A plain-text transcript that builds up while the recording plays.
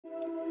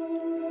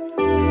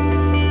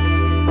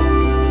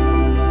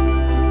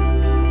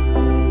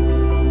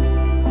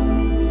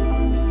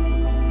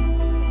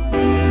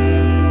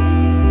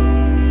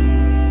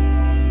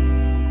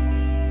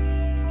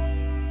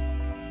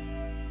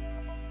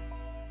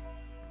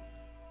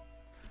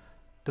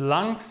The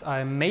lungs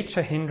are a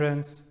major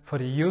hindrance for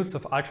the use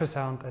of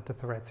ultrasound at the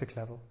thoracic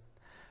level.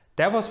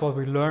 That was what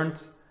we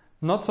learned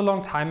not so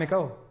long time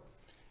ago.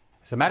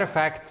 As a matter of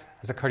fact,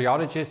 as a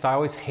cardiologist, I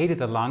always hated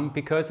the lung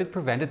because it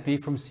prevented me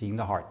from seeing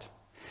the heart.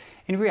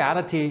 In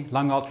reality,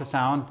 lung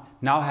ultrasound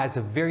now has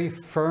a very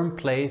firm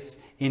place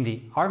in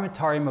the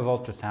armamentarium of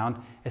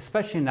ultrasound,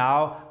 especially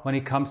now when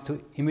it comes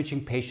to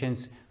imaging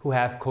patients who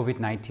have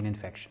COVID-19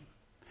 infection.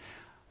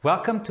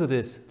 Welcome to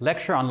this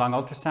lecture on lung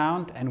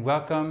ultrasound, and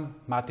welcome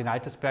Martin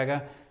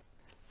Altersberger.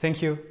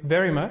 Thank you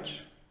very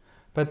much.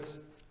 But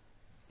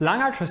lung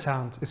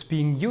ultrasound is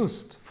being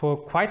used for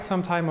quite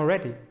some time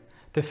already.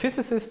 The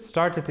physicists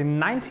started in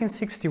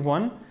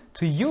 1961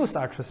 to use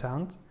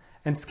ultrasound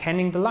and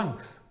scanning the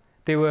lungs.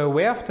 They were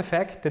aware of the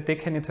fact that they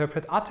can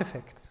interpret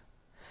artifacts.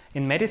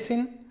 In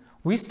medicine,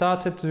 we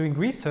started doing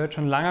research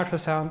on lung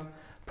ultrasound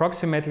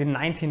approximately in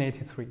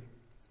 1983.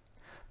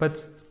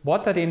 But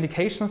what are the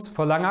indications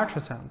for lung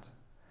ultrasound?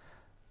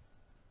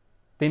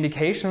 The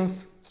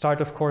indications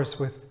start, of course,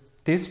 with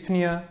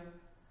dyspnea,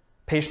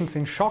 patients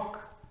in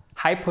shock,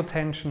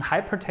 hypotension,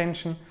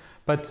 hypertension,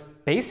 but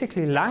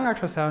basically lung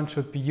ultrasound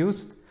should be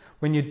used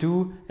when you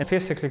do a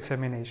physical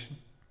examination.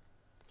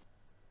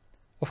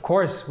 Of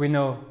course, we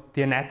know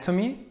the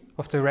anatomy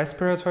of the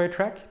respiratory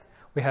tract.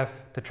 We have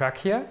the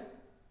trachea,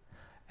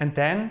 and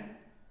then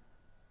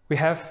we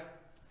have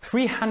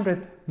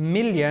 300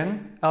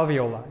 million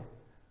alveoli.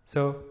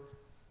 So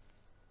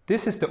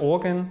this is the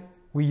organ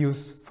we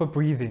use for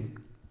breathing.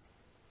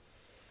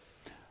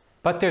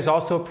 But there's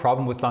also a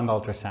problem with lung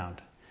ultrasound.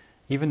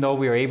 Even though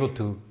we are able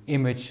to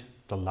image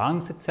the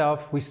lungs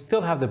itself, we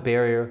still have the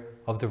barrier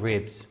of the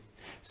ribs.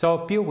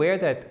 So be aware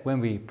that when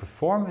we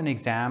perform an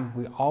exam,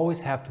 we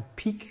always have to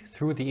peek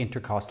through the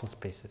intercostal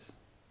spaces.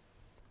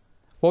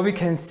 What we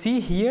can see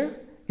here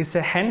is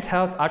a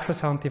handheld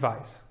ultrasound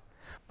device.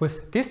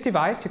 With this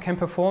device, you can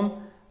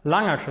perform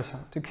lung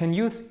ultrasound. You can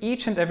use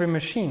each and every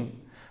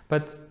machine,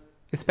 but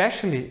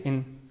especially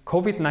in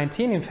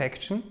COVID-19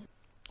 infection,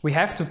 we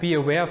have to be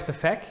aware of the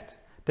fact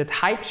that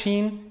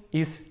hygiene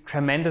is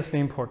tremendously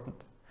important.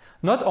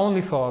 Not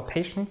only for our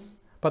patients,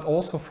 but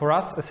also for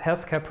us as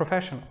healthcare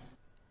professionals.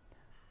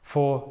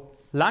 For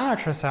lung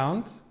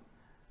ultrasound,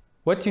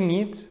 what you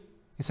need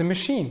is a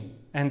machine,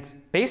 and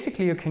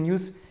basically you can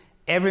use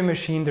every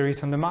machine there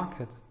is on the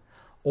market.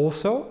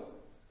 Also,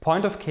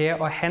 point of care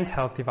or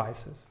handheld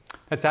devices.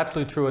 That's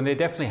absolutely true, and they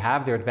definitely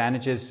have their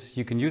advantages.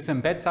 You can use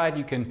them bedside,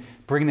 you can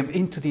bring them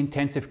into the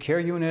intensive care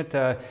unit.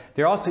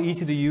 They're also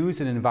easy to use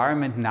in an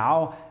environment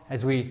now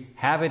as we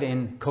have it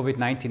in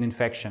COVID-19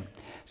 infection.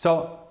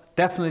 So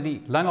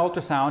definitely lung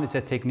ultrasound is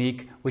a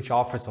technique which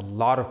offers a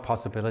lot of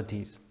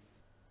possibilities.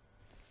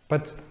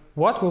 But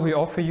what will we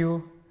offer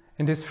you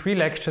in this free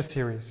lecture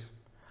series?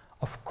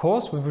 Of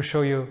course, we will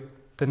show you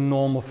the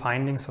normal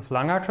findings of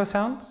lung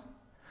ultrasound.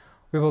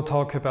 We will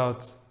talk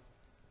about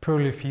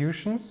pleural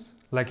effusions,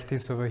 like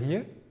this over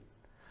here.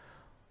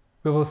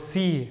 We will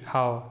see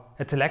how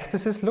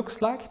atelectasis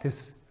looks like,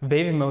 this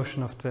waving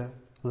motion of the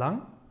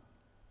lung.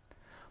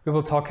 We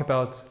will talk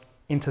about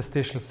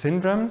interstitial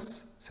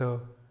syndromes,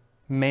 so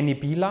many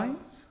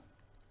B-lines.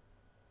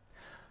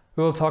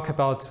 We will talk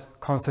about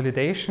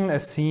consolidation,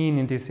 as seen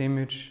in this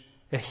image,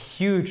 a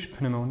huge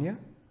pneumonia.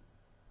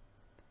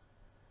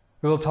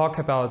 We will talk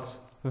about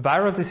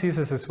viral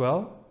diseases as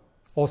well,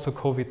 also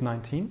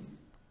COVID-19.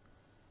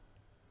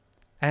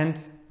 And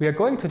we are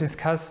going to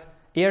discuss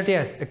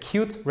ARDS,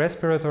 acute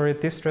respiratory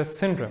distress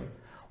syndrome.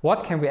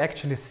 What can we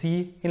actually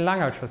see in lung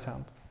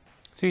ultrasound?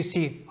 So you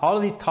see, all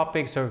of these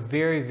topics are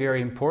very,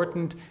 very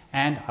important,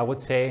 and I would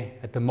say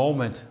at the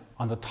moment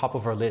on the top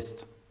of our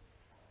list.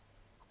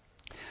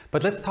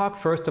 But let's talk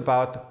first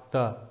about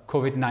the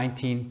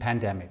COVID-19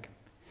 pandemic.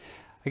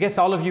 I guess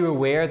all of you are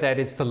aware that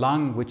it's the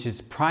lung which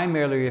is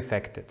primarily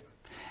affected.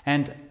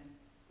 And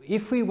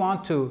if we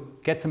want to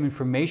get some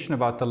information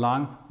about the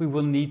lung, we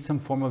will need some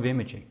form of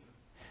imaging.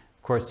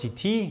 Of course,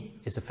 CT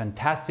is a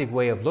fantastic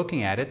way of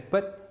looking at it,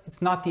 but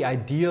it's not the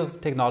ideal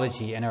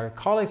technology. And our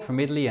colleagues from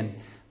Italy and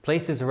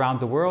places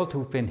around the world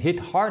who've been hit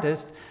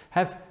hardest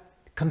have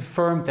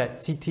confirmed that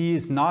CT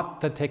is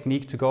not the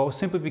technique to go,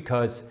 simply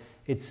because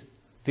it's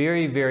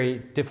very, very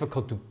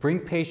difficult to bring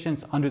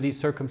patients under these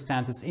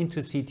circumstances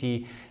into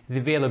CT. The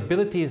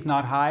availability is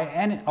not high,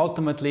 and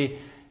ultimately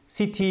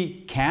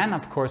CT can,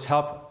 of course,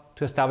 help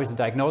to establish the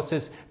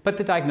diagnosis, but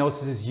the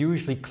diagnosis is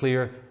usually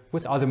clear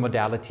with other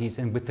modalities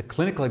and with the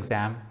clinical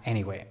exam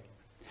anyway.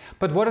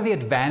 But what are the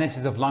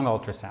advantages of lung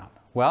ultrasound?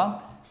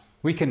 Well,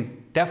 we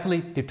can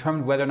definitely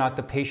determine whether or not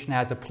the patient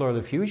has a pleural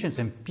effusion,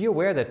 and be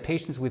aware that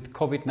patients with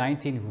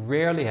COVID-19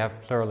 rarely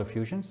have pleural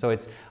effusion, so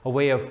it's a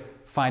way of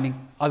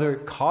finding other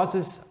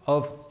causes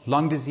of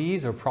lung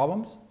disease or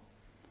problems.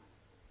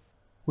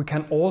 We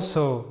can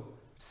also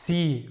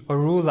see or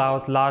rule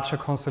out larger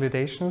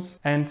consolidations,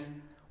 and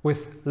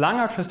with lung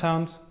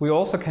ultrasound we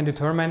also can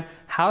determine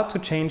how to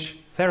change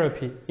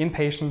therapy in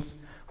patients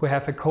who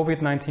have a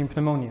COVID-19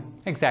 pneumonia.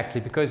 Exactly,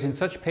 because in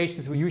such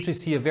patients we usually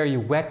see a very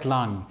wet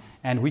lung,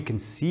 and we can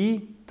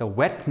see the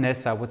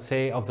wetness, I would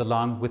say, of the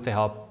lung with the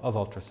help of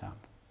ultrasound.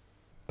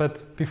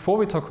 But before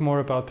we talk more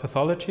about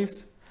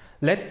pathologies,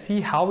 let's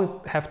see how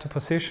we have to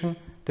position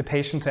the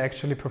patient to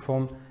actually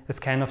perform a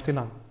scan of the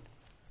lung.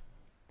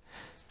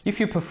 If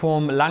you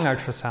perform lung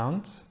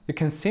ultrasound, you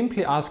can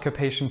simply ask your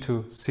patient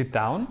to sit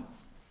down.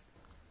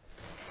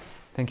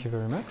 Thank you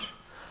very much.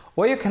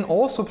 Or you can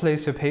also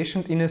place your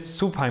patient in a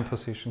supine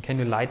position. Can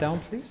you lie down,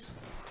 please?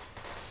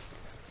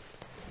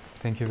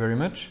 Thank you very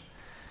much.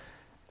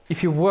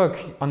 If you work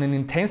on an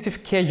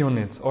intensive care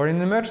unit or in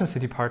an emergency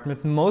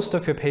department, most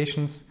of your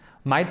patients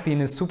might be in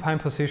a supine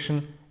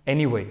position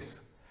anyways.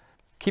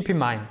 Keep in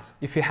mind,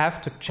 if you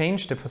have to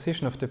change the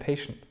position of the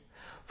patient,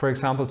 for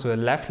example to a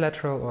left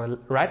lateral or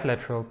right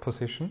lateral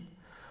position,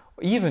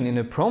 even in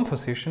a prone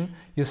position,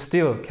 you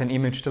still can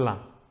image the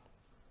lung.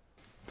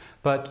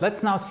 But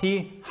let's now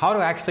see how to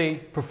actually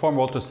perform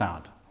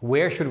ultrasound.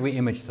 Where should we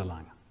image the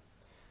lung?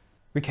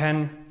 We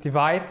can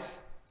divide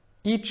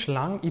each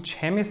lung, each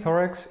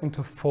hemithorax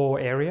into 4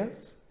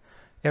 areas.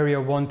 Area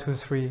 1, 2,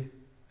 3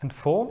 and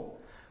 4.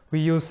 We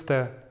use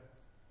the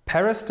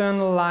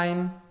parasternal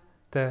line,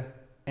 the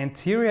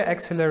anterior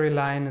axillary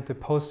line and the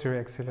posterior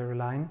axillary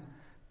line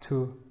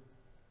to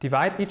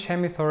divide each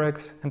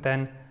hemithorax, and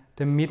then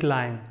the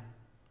midline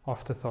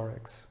of the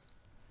thorax.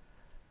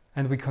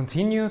 And we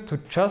continue to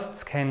just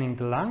scanning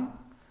the lung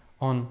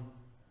on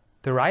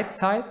the right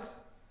side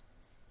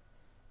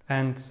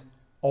and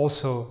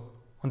also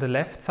on the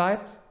left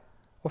side,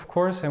 of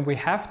course, and we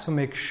have to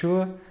make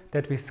sure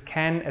that we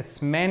scan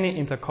as many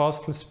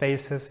intercostal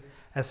spaces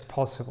as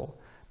possible.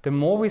 The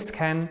more we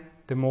scan,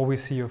 the more we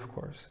see, of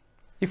course.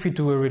 If we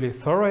do a really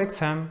thorough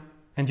exam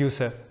and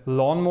use a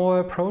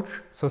lawnmower approach,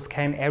 so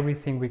scan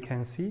everything we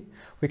can see,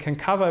 we can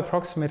cover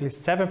approximately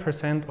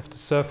 7% of the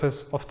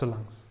surface of the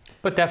lungs.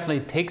 But definitely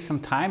take some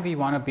time if you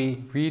want to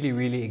be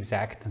really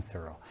exact and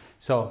thorough.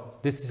 So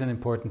this is an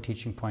important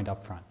teaching point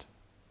up front.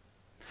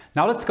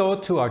 Now let's go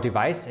to our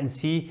device and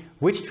see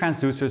which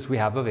transducers we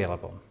have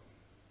available.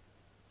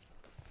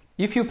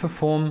 If you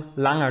perform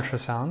lung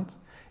ultrasound,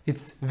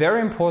 it's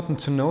very important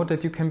to know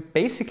that you can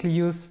basically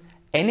use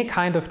any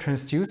kind of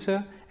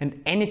transducer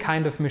and any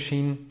kind of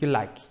machine you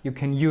like. You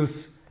can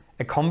use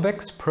a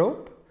convex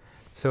probe.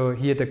 So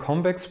here the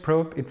convex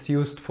probe, it's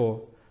used for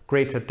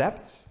greater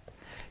depth.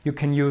 You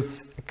can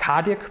use a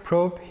cardiac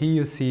probe. Here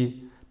you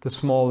see the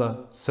smaller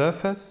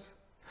surface.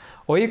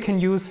 Or you can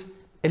use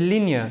a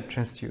linear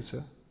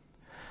transducer.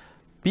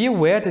 Be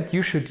aware that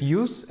you should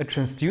use a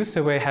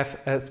transducer where you have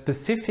a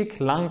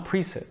specific lung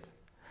preset.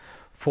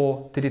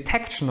 For the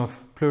detection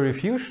of pleural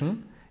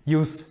effusion,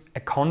 use a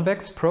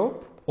convex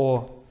probe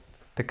or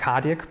the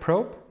cardiac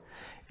probe.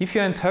 If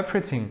you're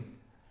interpreting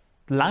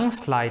lung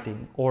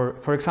sliding or,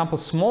 for example,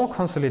 small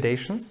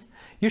consolidations,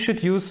 you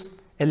should use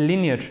a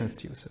linear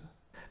transducer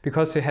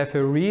because you have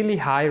a really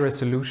high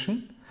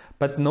resolution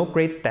but no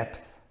great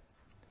depth.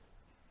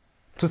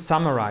 To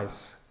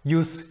summarize,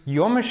 use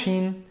your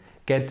machine,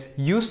 get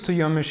used to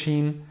your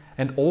machine,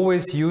 and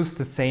always use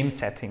the same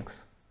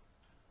settings.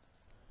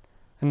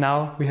 And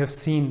now we have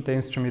seen the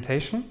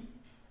instrumentation.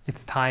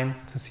 It's time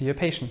to see a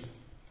patient.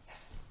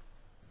 Yes.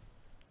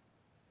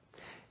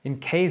 In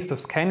case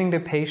of scanning the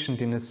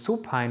patient in a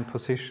supine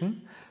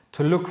position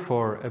to look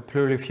for a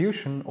pleural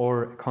effusion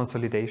or a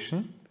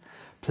consolidation,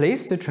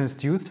 place the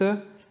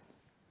transducer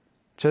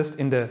just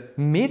in the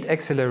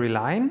mid-axillary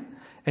line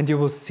and you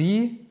will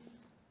see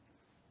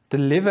the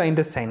liver in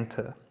the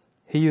center.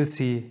 Here you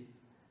see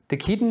the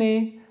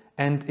kidney,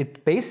 and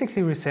it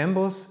basically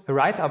resembles a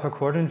right upper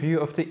quadrant view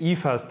of the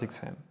FESC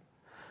exam.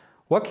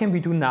 What can we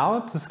do now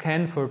to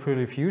scan for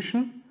pleural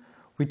effusion?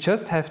 We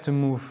just have to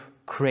move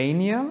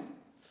cranial,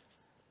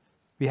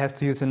 we have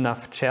to use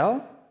enough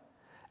gel,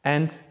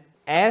 and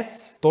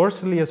as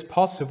dorsally as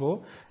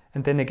possible,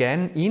 and then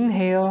again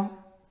inhale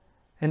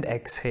and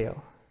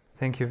exhale.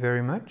 Thank you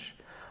very much.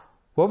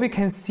 What we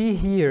can see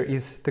here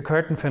is the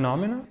curtain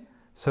phenomenon.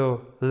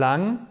 So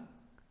lung,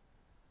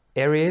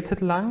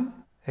 aerated lung,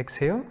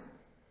 exhale.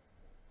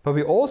 But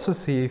we also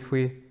see if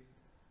we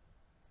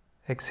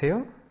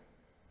exhale,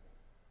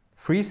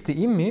 freeze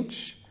the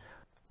image,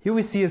 here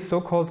we see a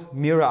so-called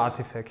mirror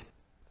artifact.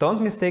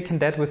 Don't mistake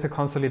that with a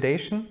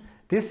consolidation.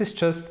 This is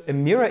just a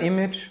mirror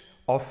image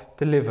of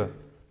the liver.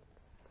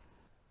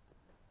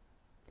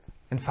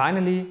 And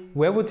finally,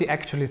 where would you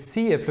actually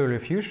see a pleural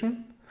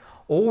effusion?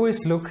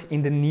 Always look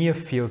in the near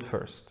field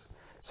first.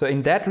 So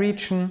in that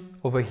region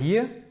over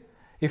here,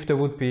 if there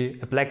would be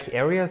a black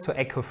area, so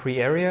echo-free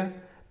area,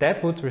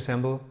 that would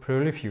resemble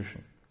pleural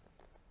effusion.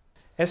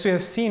 As we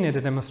have seen in the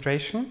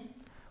demonstration,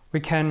 we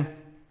can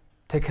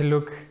take a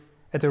look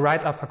at the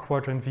right upper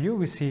quadrant view.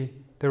 We see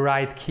the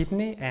right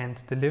kidney and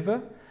the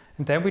liver,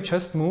 and then we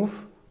just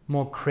move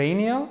more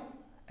cranial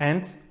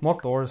and more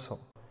dorsal.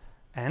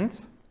 And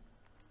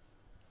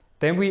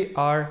then we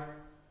are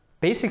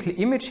basically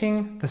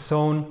imaging the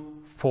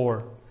zone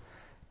 4.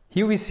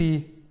 Here we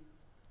see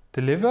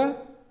the liver,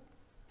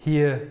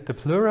 here the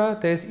pleura,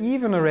 there's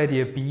even already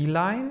a B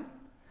line.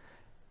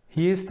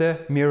 Here is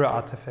the mirror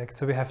artifact.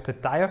 So we have the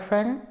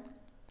diaphragm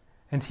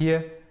and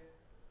here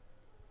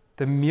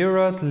the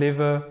mirrored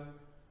liver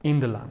in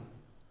the lung.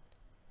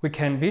 We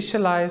can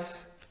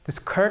visualize this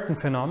curtain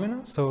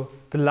phenomena, so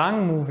the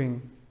lung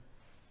moving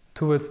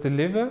towards the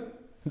liver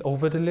and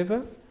over the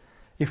liver.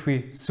 If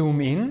we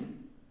zoom in,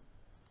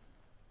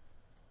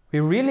 we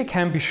really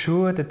can be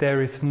sure that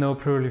there is no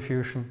pleural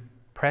effusion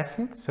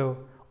present, so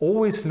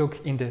always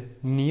look in the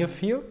near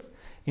field.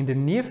 In the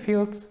near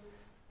field,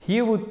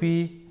 here would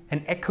be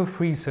an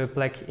echo-free, so a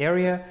black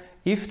area,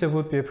 if there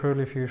would be a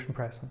pleural effusion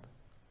present.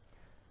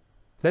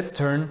 Let's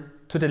turn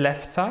to the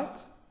left side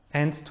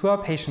and to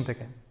our patient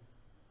again.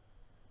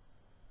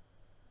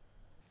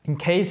 In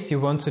case you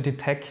want to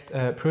detect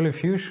a pleural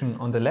effusion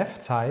on the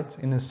left side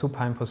in a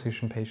supine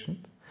position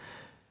patient,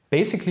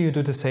 basically you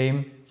do the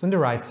same as on the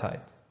right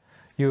side.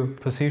 You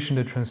position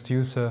the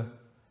transducer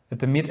at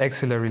the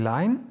mid-axillary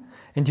line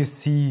and you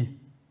see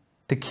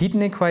the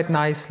kidney quite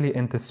nicely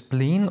and the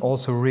spleen,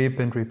 also rib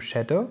and rib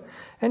shadow,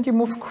 and you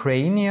move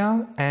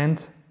cranial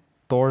and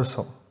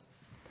dorsal.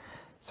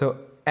 So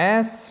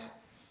as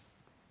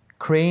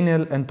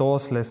cranial and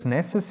dorsal as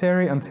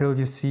necessary until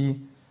you see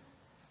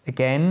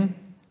again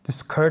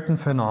this curtain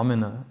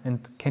phenomena.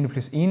 And can you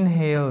please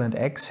inhale and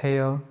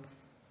exhale?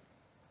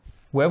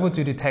 Where would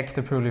you detect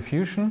the pleural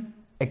effusion?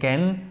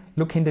 Again,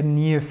 look in the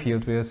near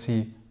field where you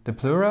see the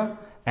pleura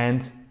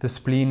and the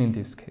spleen in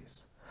this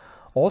case.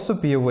 Also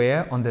be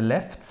aware on the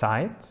left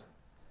side,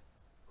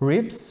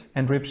 ribs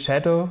and rib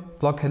shadow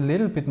block a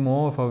little bit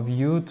more of our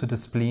view to the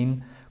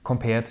spleen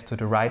compared to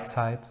the right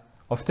side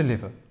of the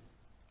liver.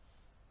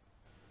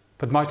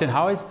 But Martin,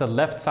 how is the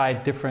left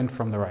side different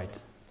from the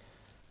right?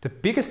 The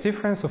biggest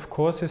difference, of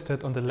course, is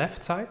that on the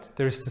left side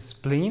there is the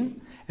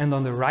spleen and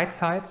on the right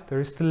side there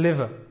is the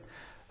liver.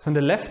 So on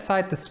the left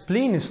side the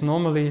spleen is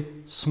normally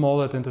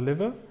smaller than the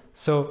liver.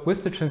 So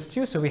with the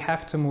transducer we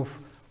have to move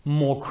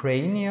more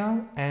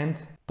cranial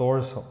and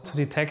dorsal to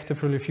detect the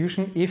pleural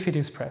effusion if it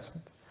is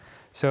present.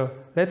 So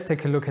let's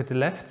take a look at the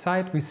left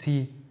side. We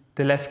see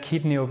the left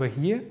kidney over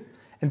here,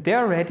 and there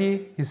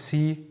already you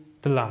see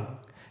the lung.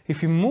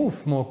 If we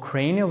move more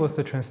cranial with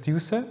the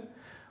transducer,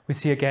 we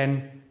see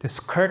again this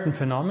curtain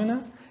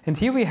phenomena, and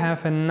here we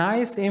have a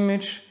nice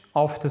image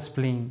of the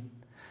spleen.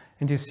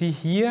 And you see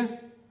here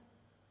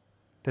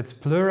that's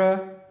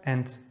pleura,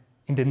 and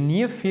in the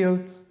near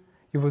field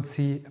you would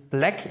see a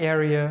black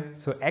area,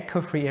 so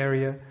echo-free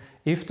area,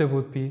 if there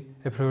would be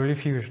a pleural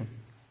effusion.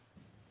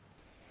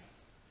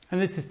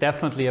 And this is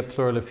definitely a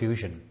pleural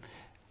effusion.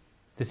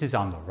 This is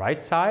on the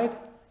right side.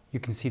 You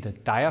can see the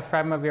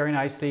diaphragm very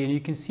nicely, and you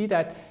can see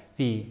that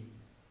the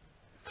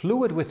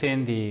fluid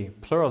within the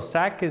pleural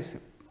sac is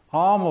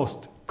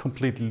almost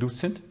completely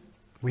lucent.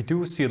 We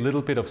do see a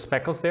little bit of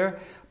speckles there,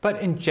 but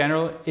in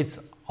general it's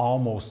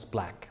almost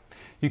black.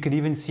 You can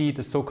even see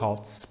the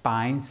so-called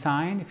spine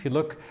sign. If you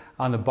look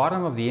on the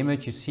bottom of the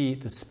image, you see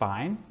the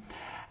spine.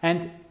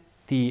 And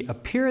the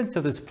appearance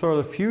of this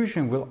pleural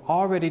effusion will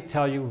already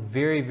tell you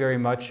very, very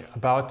much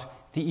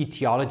about the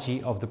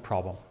etiology of the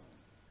problem.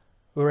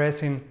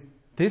 Whereas in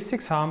this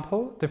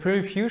example, the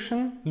pleural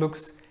effusion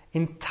looks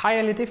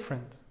entirely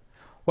different.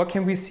 What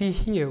can we see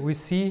here? We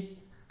see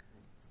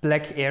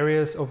black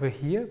areas over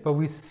here, but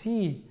we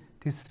see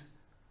these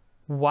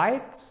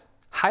white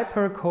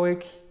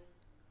hyperechoic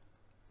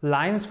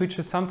lines which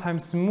are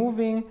sometimes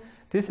moving.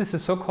 This is a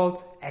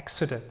so-called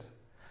exudate.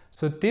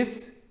 So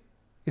this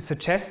is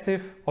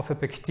suggestive of a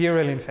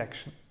bacterial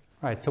infection.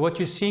 Right, so what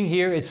you're seeing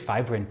here is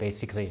fibrin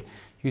basically.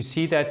 You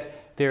see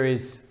that there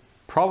is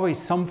probably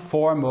some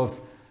form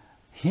of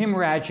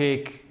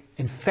hemorrhagic,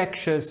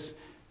 infectious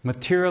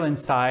material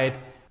inside.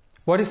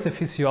 What is the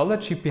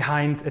physiology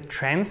behind a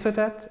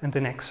transudate and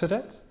an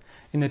exudate?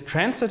 In a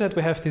transudate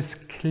we have this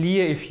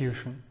clear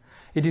effusion.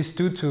 It is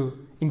due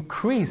to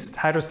increased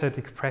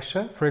hydrostatic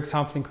pressure, for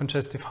example in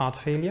congestive heart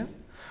failure,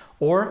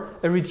 or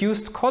a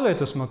reduced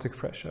colloidosmotic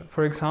pressure,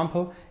 for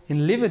example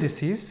in liver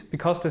disease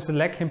because there's a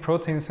lack in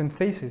protein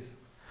synthesis.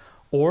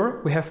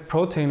 Or we have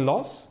protein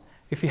loss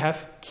if we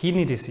have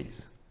kidney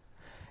disease.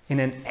 In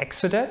an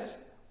exudate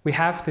we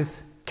have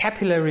this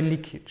capillary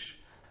leakage.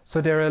 So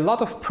there are a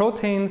lot of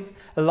proteins,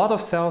 a lot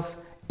of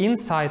cells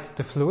inside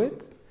the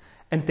fluid,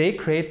 and they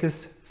create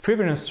these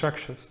fibrinous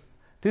structures.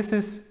 This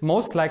is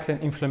most likely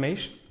an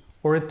inflammation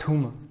or a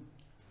tumor.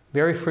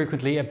 Very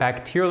frequently a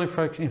bacterial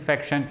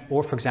infection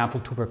or, for example,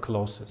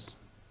 tuberculosis.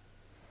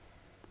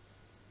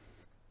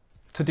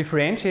 To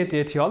differentiate the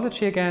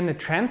etiology again, a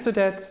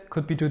transudate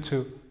could be due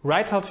to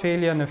right heart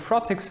failure,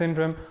 nephrotic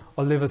syndrome,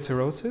 or liver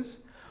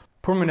cirrhosis.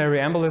 Pulmonary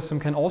embolism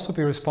can also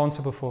be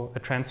responsible for a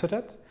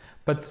transudate,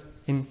 but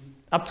in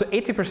up to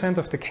 80%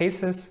 of the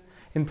cases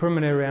in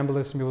pulmonary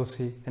embolism you will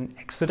see an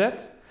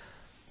exudate.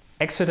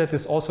 Exudate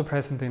is also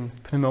present in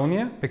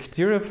pneumonia,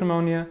 bacterial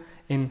pneumonia,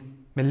 in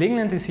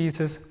malignant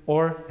diseases,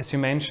 or, as you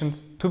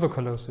mentioned,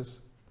 tuberculosis.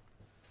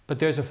 But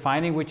there's a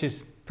finding which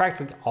is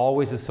practically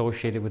always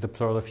associated with the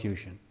pleural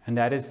effusion, and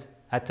that is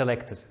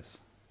atelectasis.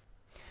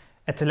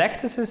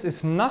 Atelectasis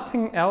is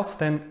nothing else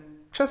than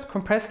just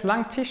compressed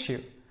lung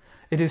tissue.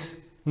 It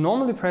is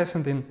normally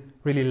present in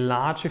really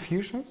large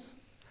effusions.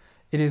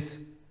 It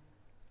is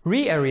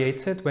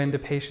re-aerated when the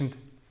patient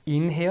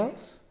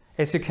inhales,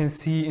 as you can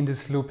see in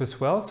this loop as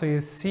well. So you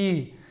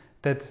see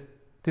that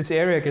this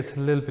area gets a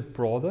little bit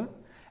broader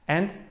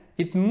and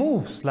it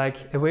moves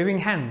like a waving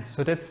hand,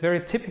 so that's very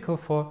typical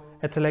for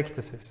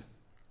atelectasis.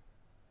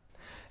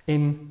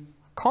 In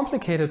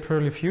complicated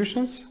pleural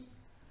effusions,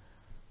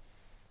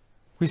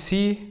 we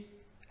see,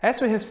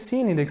 as we have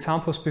seen in the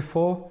examples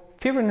before,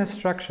 fibrinous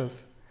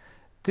structures.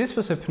 This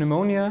was a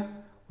pneumonia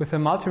with a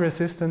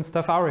multi-resistant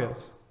Staph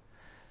aureus.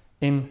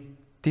 In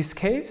this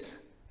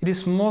case, it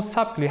is more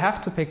subtle. You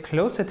have to pay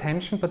close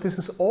attention, but this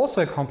is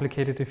also a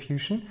complicated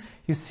effusion.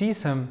 You see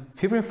some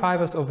fibrin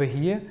fibers over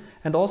here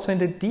and also in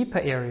the deeper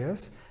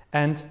areas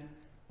and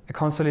a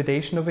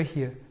consolidation over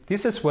here.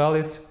 This as well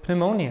is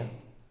pneumonia.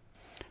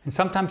 And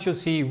sometimes you'll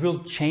see real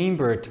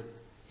chambered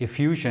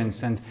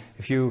effusions, and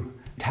if you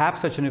tap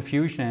such an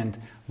effusion and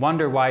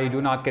wonder why you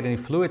do not get any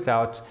fluids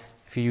out,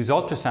 if you use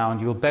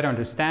ultrasound, you'll better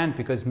understand,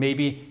 because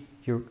maybe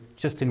you're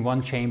just in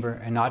one chamber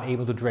and not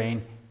able to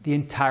drain the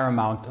entire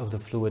amount of the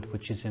fluid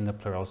which is in the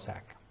pleural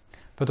sac.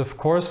 But of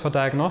course, for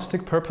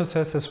diagnostic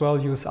purposes as well,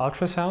 use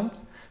ultrasound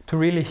to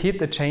really hit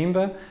the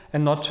chamber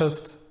and not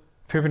just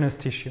fibrinous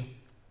tissue.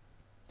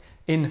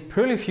 In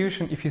pleural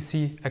effusion, if you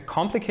see a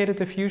complicated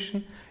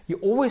effusion, you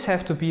always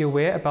have to be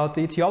aware about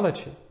the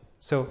etiology,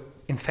 so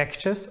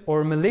infectious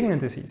or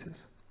malignant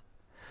diseases.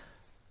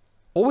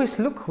 Always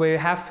look where you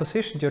have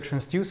positioned your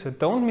transducer.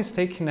 Don't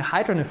mistake a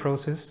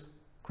hydronephrosis,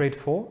 grade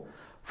 4,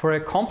 for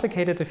a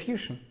complicated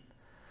effusion.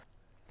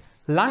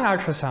 Lung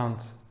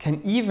ultrasound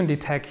can even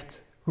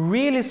detect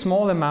really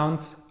small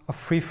amounts of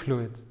free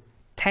fluid,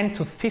 10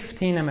 to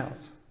 15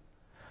 mL.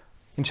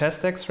 In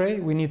chest X-ray,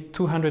 we need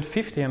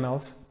 250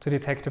 mL to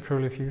detect a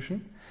pleural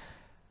effusion.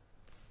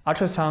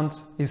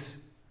 Ultrasound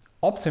is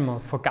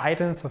optimal for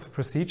guidance of a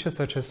procedure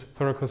such as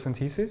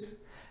thoracocentesis,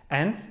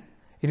 and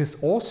it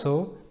is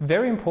also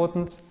very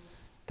important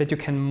that you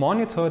can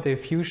monitor the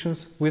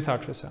effusions with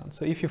ultrasound.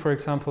 So if you, for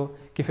example,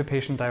 give a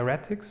patient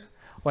diuretics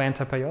or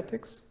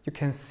antibiotics, you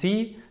can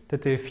see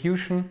that the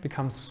effusion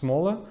becomes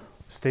smaller,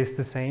 stays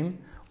the same,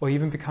 or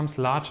even becomes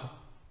larger.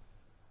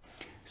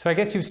 So I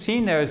guess you've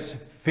seen there's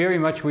very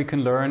much we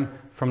can learn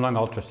from lung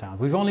ultrasound.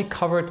 We've only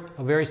covered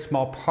a very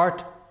small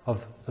part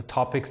of the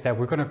topics that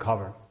we're going to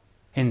cover.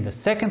 In the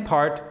second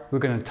part, we're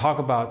going to talk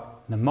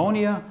about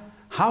pneumonia,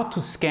 how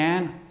to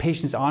scan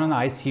patients on an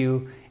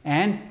ICU,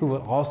 and we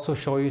will also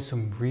show you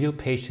some real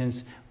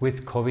patients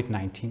with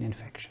COVID-19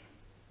 infection.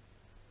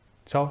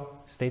 So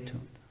stay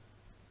tuned.